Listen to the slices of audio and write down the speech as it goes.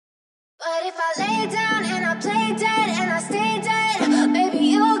But if I lay down and I play dead and I stay dead, maybe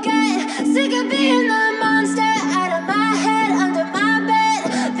you'll get sick of being the monster out of my head, under my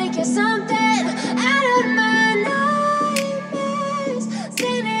bed. Think you're something out of my nightmares,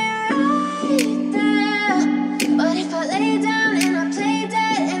 standing right there. But if I lay down and I play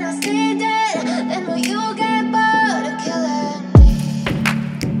dead and I stay dead, then will you get bored of killing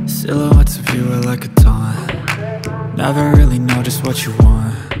me? Silhouettes of you are like a taunt. Never really know just what you want.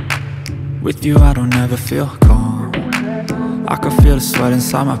 With you I don't ever feel calm. I can feel the sweat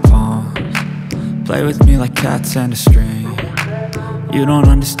inside my palms. Play with me like cats and a string. You don't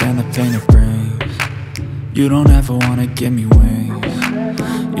understand the pain it brings. You don't ever wanna give me wings.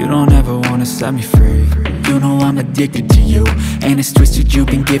 You don't ever wanna set me free. You know I'm addicted to you, and it's twisted, you've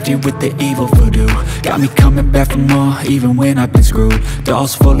been gifted with the evil voodoo. Got me coming back for more, even when I've been screwed.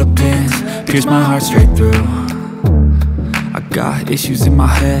 Dolls full of pins, pierce my heart straight through. I got issues in my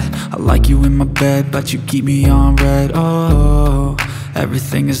head, I like you in my bed, but you keep me on red. Oh,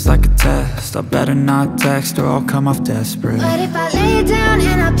 everything is like a test, I better not text or I'll come off desperate. But if I lay down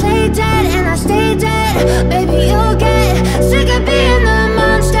and I play dead and I stay dead, maybe you'll get sick of being the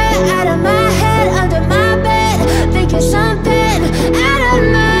monster out of my head, under my bed. Think you're something out of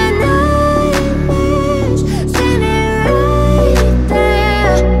my nightmares, standing right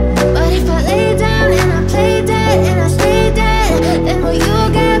there. But if I lay down and I play dead and I stay dead, then will you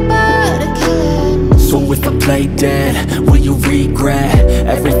get bored of killing me? So if I play dead, will you regret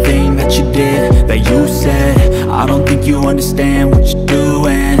everything that you did, that you said? I don't think you understand what you're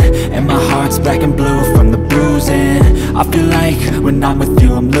doing, and my heart's black and blue from the bruising. I feel like when I'm with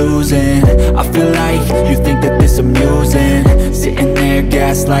you I'm losing. I feel like you think that this amusing, sitting there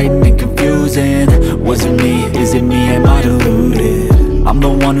gaslighting and confusing. Was it me? Is it me? Am I deluded? I'm the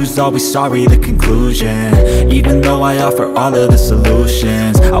one who's always sorry, the conclusion, even though I offer all of the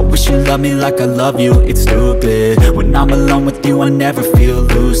solutions. I wish you loved me like I love you, it's stupid. When I'm alone with you I never feel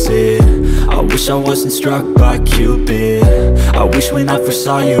lucid. I wish I wasn't struck by Cupid. I wish when I first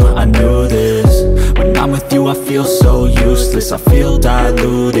saw you I knew this. When I'm with you I feel so useless, I feel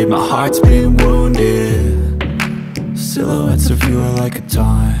diluted, my heart's been wounded. Silhouettes of you are like a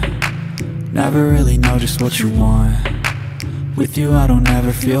taunt. Never really know just what you want. With you I don't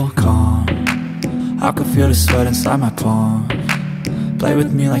ever feel calm. I can feel the sweat inside my palms. Play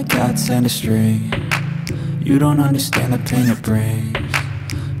with me like cats and a string. You don't understand the pain it brings.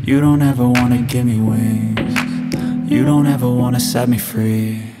 You don't ever wanna give me wings. You don't ever wanna set me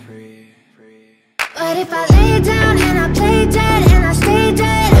free. But if I lay down and I play dead and I stay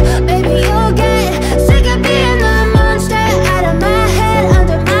dead,